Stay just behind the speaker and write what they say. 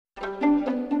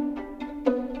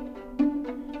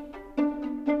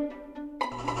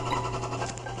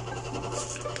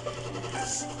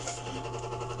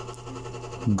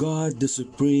God the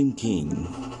Supreme King.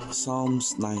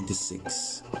 Psalms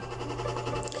 96.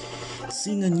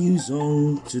 Sing a new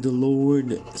song to the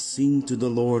Lord, sing to the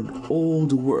Lord all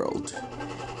the world.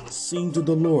 Sing to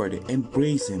the Lord and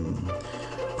praise Him.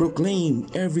 Proclaim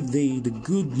every day the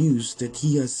good news that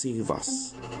He has saved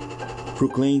us.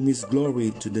 Proclaim His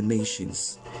glory to the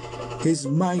nations, His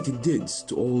mighty deeds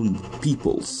to all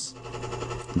peoples.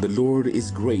 The Lord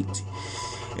is great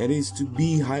and is to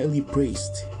be highly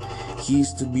praised. He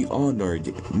is to be honored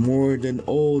more than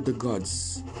all the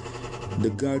gods.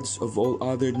 The gods of all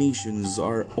other nations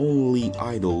are only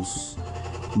idols,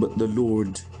 but the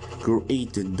Lord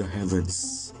created the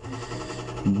heavens.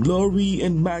 Glory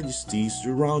and majesty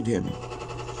surround Him.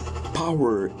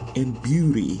 Power and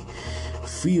beauty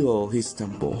fill His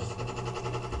temple.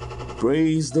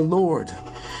 Praise the Lord,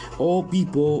 all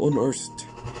people on earth.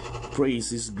 Praise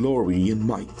His glory and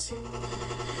might.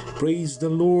 Praise the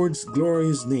Lord's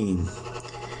glorious name.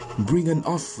 Bring an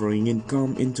offering and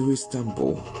come into His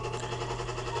temple.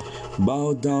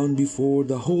 Bow down before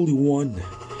the Holy One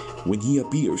when He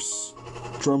appears.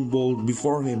 Tremble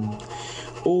before Him,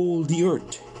 all the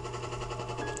earth.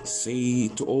 Say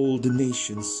to all the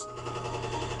nations,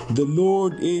 the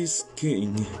Lord is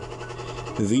King.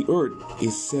 The earth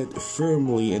is set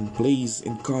firmly in place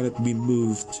and cannot be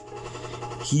moved.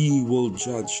 He will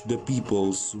judge the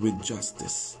peoples with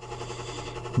justice.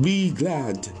 Be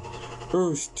glad,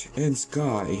 earth and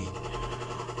sky.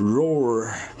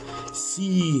 Roar,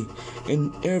 sea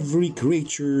and every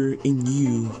creature in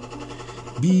you.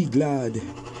 Be glad,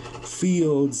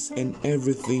 fields and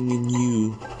everything in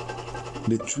you.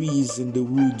 The trees and the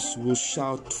woods will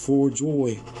shout for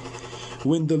joy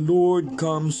when the Lord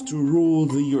comes to rule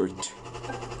the earth.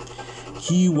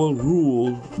 He will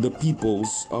rule the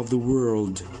peoples of the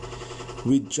world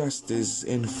with justice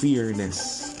and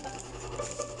fairness.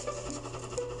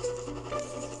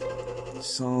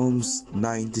 Psalms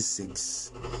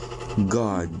 96.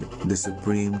 God the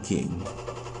Supreme King.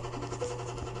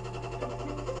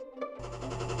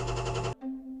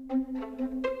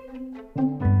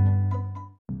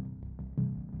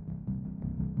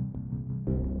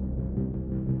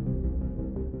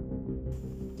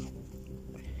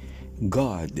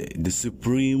 God the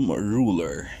Supreme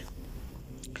Ruler.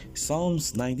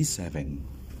 Psalms 97.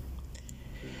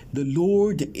 The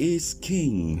Lord is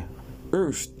King.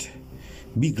 Earth,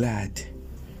 be glad.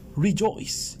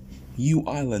 Rejoice, you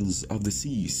islands of the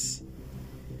seas.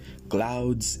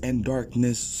 Clouds and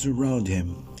darkness surround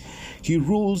Him. He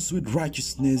rules with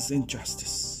righteousness and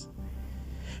justice.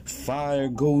 Fire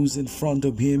goes in front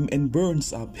of Him and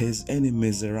burns up His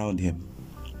enemies around Him.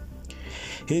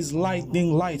 His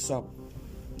lightning lights up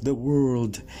the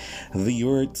world. The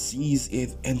earth sees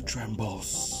it and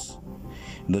trembles.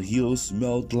 The hills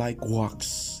melt like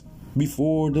wax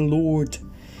before the Lord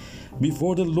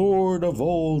of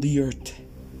all the earth.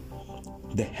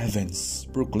 The heavens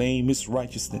proclaim His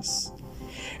righteousness,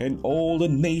 and all the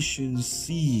nations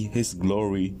see His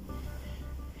glory.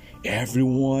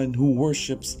 Everyone who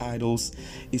worships idols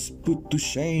is put to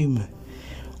shame.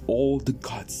 All the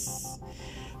gods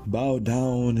bow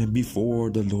down before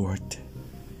the Lord.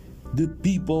 The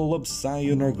people of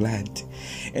Zion are glad,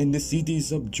 and the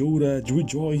cities of Judah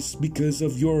rejoice because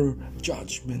of your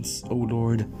judgments, O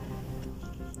Lord.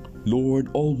 Lord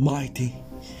Almighty,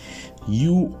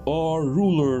 you are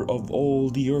ruler of all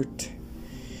the earth.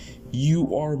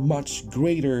 You are much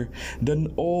greater than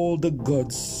all the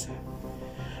gods.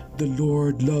 The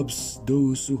Lord loves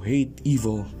those who hate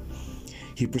evil.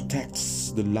 He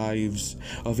protects the lives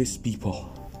of His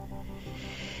people.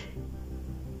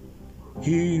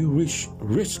 He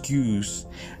rescues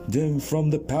them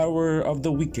from the power of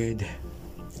the wicked.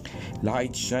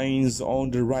 Light shines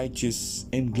on the righteous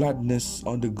and gladness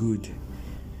on the good.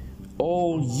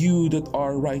 All you that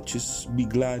are righteous, be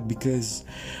glad because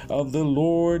of the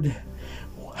Lord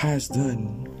has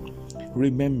done.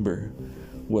 Remember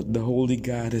what the Holy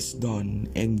God has done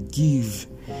and give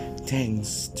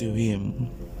thanks to Him.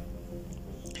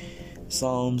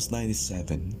 Psalms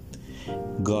 97.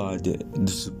 God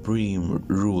the Supreme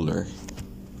Ruler.